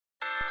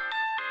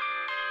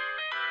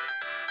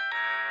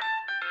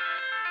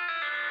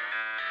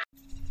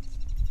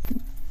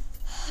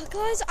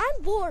Guys,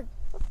 I'm bored.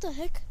 What the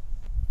heck?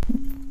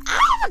 I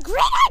have a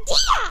great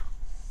idea!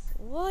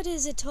 What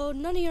is it, Toad?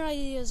 None of your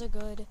ideas are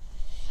good.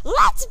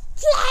 Let's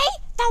play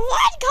the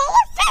one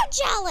color food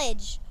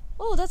challenge!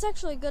 Oh, that's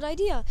actually a good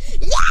idea.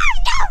 Yeah, I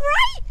know,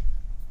 right?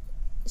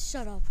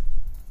 Shut up.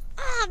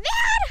 Aw,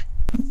 man!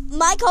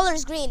 My color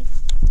is green.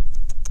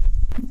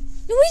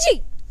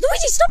 Luigi!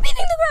 Luigi, stop eating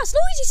the grass!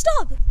 Luigi,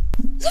 stop!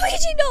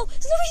 Luigi, no!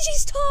 Luigi,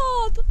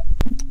 stop!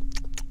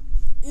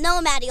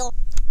 No, Maddie.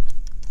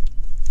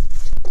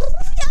 Yum,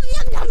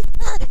 yum, yum.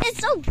 It's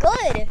so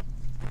good.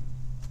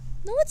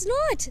 No, it's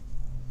not.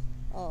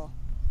 Oh.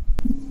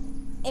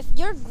 If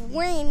you're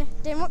green,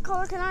 then what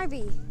color can I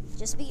be?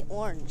 Just be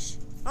orange.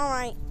 All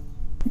right.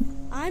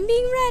 I'm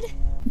being red.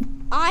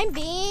 I'm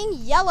being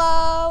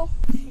yellow.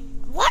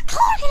 What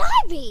color can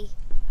I be?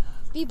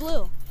 Be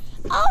blue.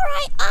 All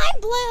right, I'm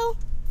blue.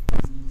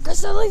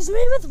 Guess that leaves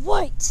me with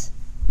white.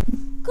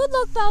 Good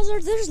luck,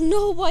 Bowser. There's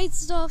no white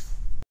stuff.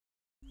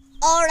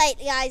 All right,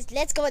 guys,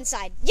 let's go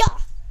inside. Yeah.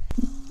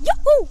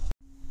 Yahoo!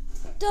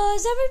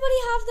 Does everybody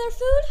have their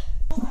food?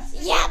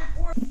 Yep.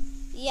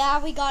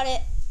 Yeah, we got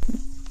it.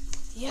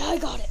 Yeah, I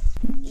got it.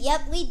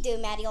 Yep, we do,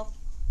 Maddie.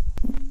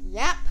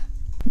 Yep.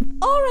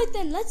 All right,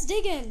 then. Let's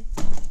dig in.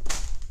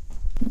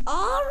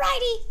 All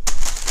righty.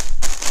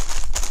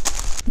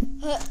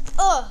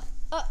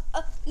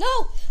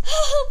 No!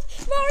 Help!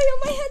 Mario,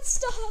 my head's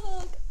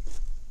stuck!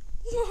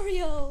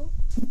 Mario!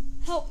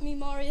 Help me,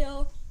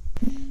 Mario.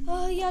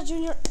 Yeah,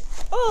 Junior.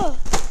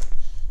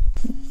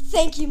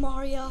 Thank you,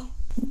 Mario.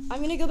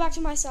 I'm gonna go back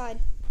to my side.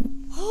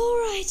 All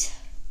right.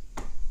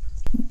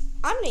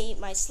 I'm gonna eat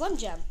my Slim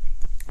Jim.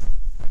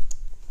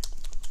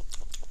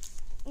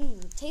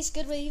 Tastes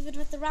good even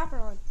with the wrapper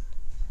on.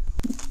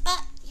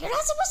 You're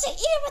not supposed to eat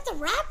it with the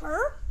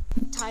wrapper.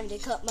 Time to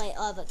cut my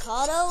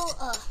avocado.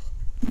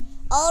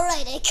 All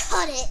right, I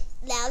cut it.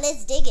 Now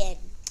let's dig in.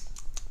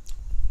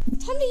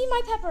 Time to eat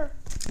my pepper.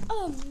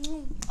 Oh,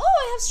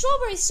 I have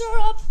strawberry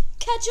syrup,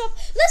 ketchup.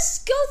 Let's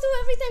go through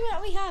everything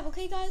that we have,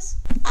 okay, guys?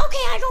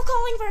 Okay, I go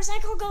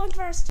going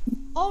first.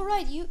 All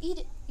right, you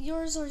eat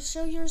yours or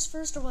show yours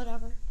first or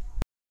whatever.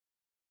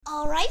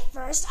 All right,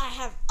 first I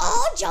have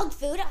all junk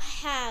food. I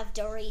have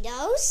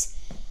Doritos,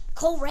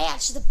 Cool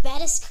Ranch, the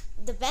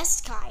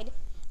best kind.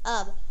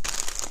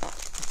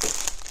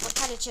 What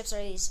kind of chips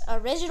are these?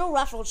 Original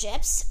Ruffle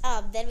chips.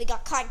 Then we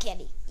got cotton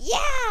candy.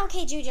 Yeah,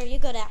 okay, Junior, you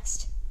go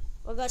next.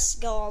 We'll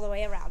just go all the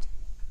way around.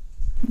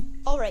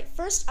 All right,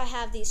 first I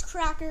have these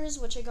crackers,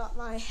 which I got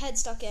my head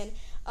stuck in.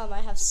 I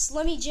have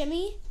Slimmy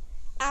Jimmy,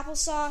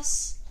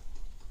 applesauce.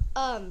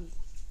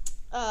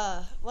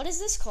 What is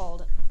this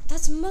called?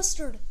 That's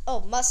mustard.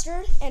 Oh,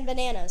 mustard and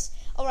bananas.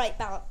 All right,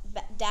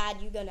 Dad,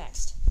 you go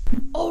next.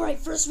 All right,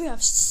 first we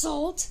have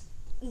salt,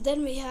 and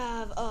then we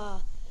have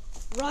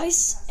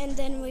rice, and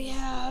then we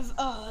have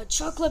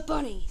chocolate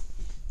bunny.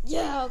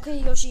 Yeah, okay,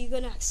 Yoshi, you go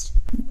next.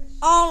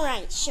 All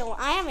right, so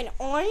I have an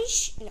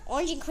orange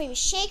and cream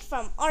shake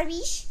from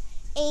Arby's,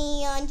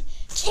 and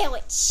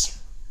carrots.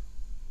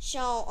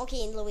 So,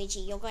 okay, Luigi,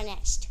 you'll go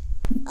next.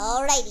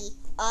 Alrighty,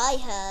 I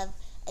have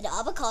an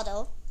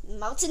avocado,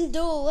 Mountain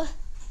Dew,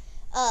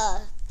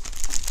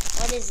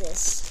 what is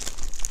this?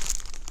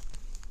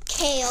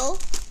 Kale,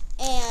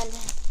 and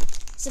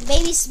some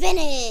baby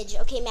spinach.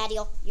 Okay, Maddie,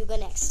 you go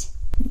next.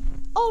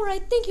 All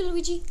right, thank you,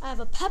 Luigi. I have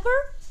a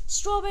pepper,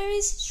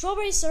 strawberries,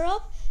 strawberry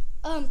syrup,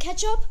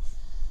 ketchup,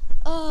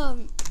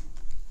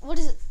 what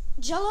is it?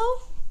 Jello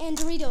and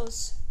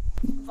Doritos.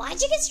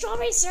 Why'd you get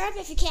strawberry syrup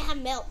if you can't have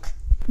milk?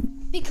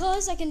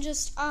 Because I can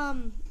just, I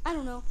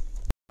don't know.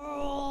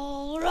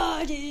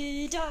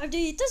 Alrighty, time to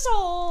eat the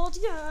salt,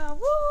 yeah,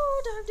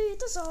 woo, time to eat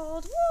the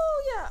salt,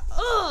 woo, yeah.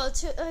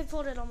 I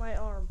put it on my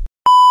arm.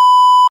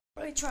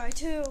 I try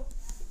to.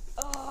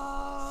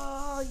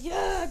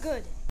 Yeah,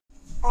 good.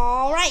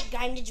 Alright,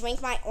 time to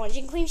drink my orange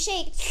and cream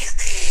shake.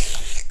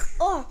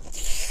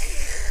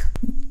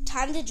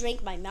 Time to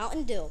drink my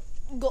Mountain Dew.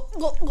 Go,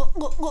 go, go,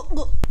 go, go,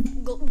 go,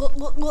 go, go, go,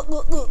 go,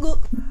 go, go,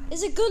 go.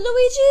 Is it good,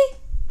 Luigi?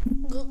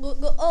 Go, go,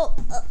 go,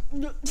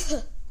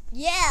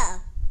 Yeah.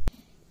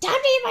 Time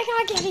to eat my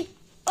cotton candy.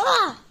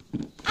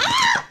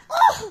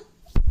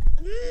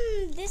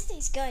 This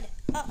tastes good.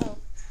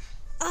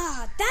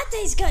 That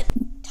tastes good.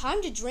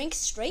 Time to drink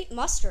straight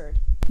mustard.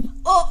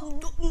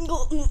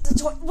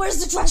 Where's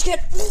the trash can?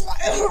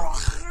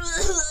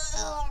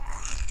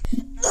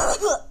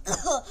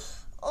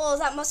 Oh,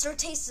 that mustard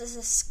tastes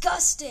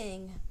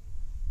disgusting.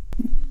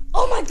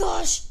 Oh my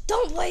gosh,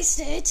 don't waste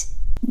it.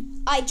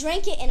 I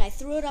drank it and I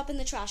threw it up in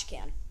the trash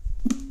can.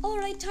 All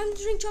right, time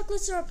to drink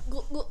chocolate syrup.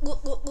 Go, go, go,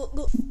 go, go,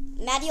 go.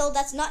 Maddie-o,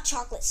 that's not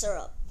chocolate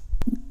syrup.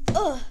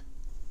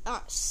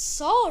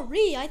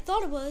 Sorry, I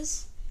thought it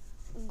was.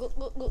 Go,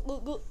 go, go, go,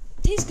 go.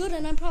 Tastes good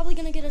and I'm probably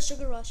gonna get a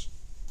sugar rush.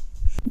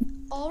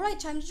 All right,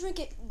 time to drink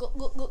it. Go,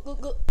 go, go, go,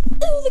 go.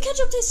 Ew, the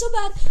ketchup tastes so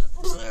bad.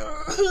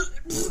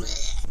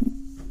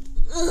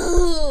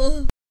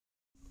 Oh.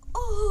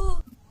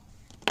 Oh.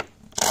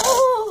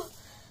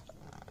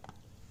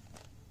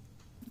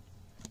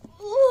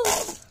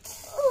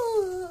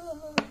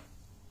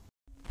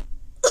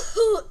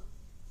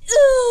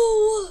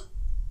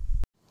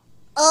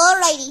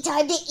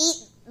 Time to eat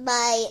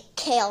my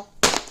kale.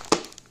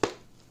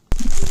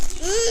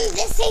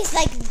 This tastes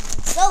like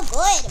so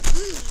good.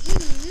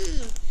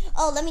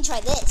 Oh, let me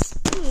try this.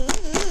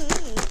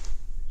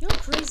 You're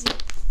crazy.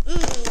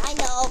 I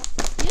know.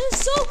 You're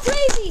so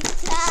crazy.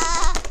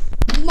 Ah.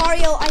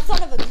 Mario, I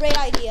thought of a great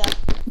idea.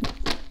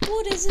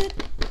 What is it?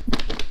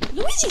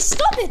 Luigi,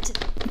 stop it!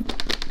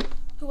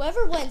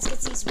 Whoever wins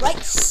gets these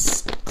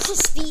rice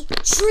crispy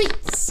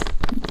treats.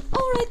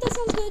 Alright, that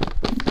sounds good.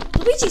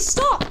 Luigi,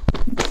 stop!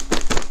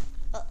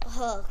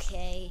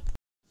 Okay.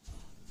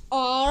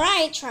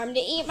 Alright, time to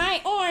eat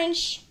my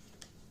orange.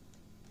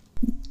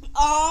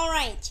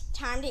 Alright,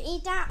 time to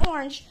eat that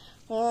orange.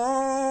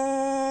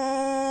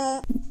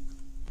 How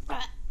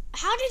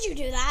did you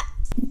do that?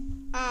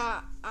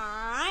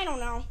 I don't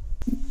know.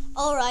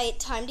 Alright,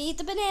 time to eat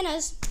the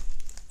bananas.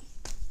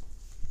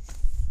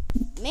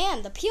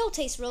 Man, the peel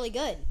tastes really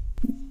good.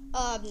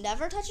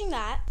 Never touching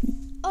that.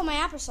 Oh, my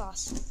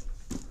applesauce.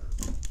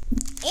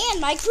 And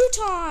my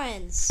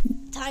croutons.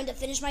 Time to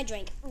finish my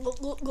drink.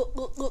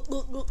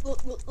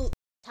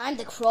 Time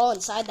to crawl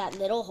inside that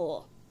little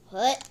hole.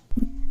 What?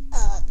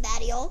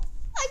 Mario,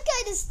 I'm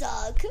kinda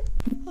stuck.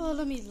 Oh,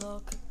 let me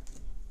look.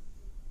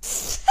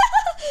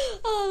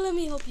 Oh, let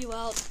me help you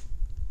out.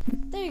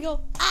 There you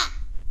go. Ah!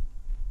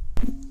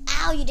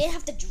 Ow, you didn't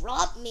have to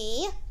drop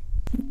me.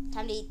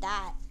 Time to eat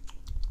that.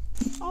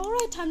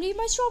 Alright, time to eat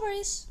my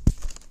strawberries.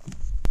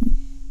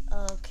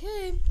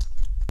 Okay.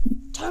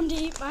 Time to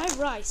eat my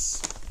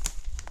rice.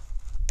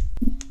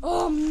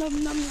 Nom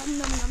nom nom nom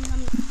nom nom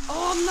nom.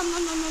 Nom nom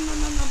nom nom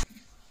nom nom nom.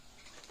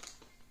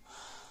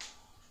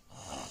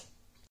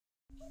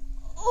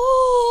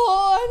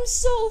 Oh, I'm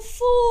so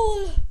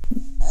full.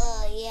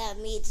 Yeah,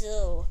 me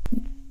too.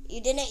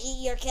 You didn't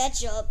eat your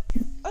ketchup.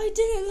 I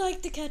didn't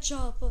like the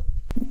ketchup.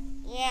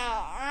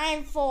 Yeah,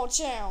 I'm full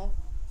too.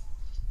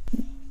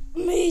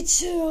 Me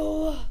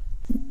too.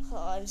 Oh,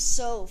 I'm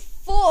so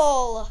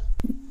full.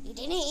 You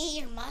didn't eat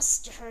your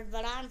mustard,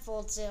 but I'm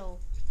full too.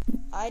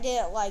 I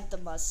didn't like the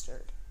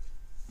mustard.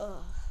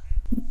 Ugh.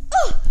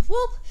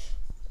 Well,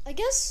 I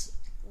guess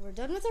we're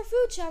done with our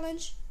food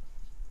challenge.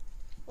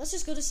 Let's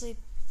just go to sleep.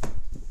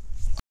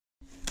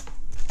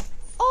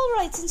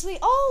 Alright, since we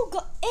all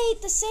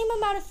ate the same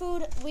amount of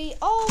food, we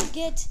all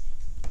get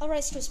a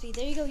Rice Krispie.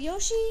 There you go,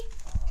 Yoshi.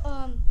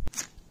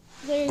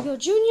 There you go,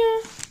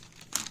 Junior.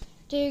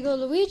 There you go,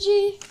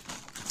 Luigi.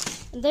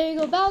 And there you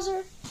go,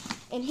 Bowser.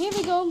 And here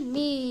we go,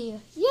 me.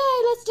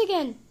 Yay, let's dig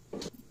in.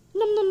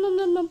 Num num num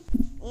num num.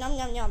 Num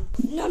num num.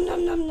 Num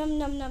num num num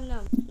num num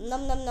num.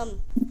 Num num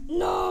num.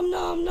 Nom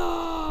nom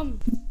nom.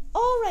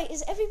 Alright,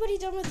 is everybody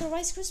done with the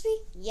Rice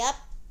Krispie? Yep.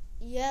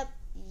 Yep.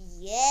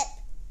 Yep.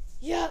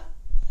 Yep.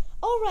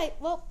 Alright,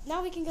 well,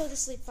 now we can go to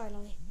sleep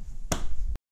finally.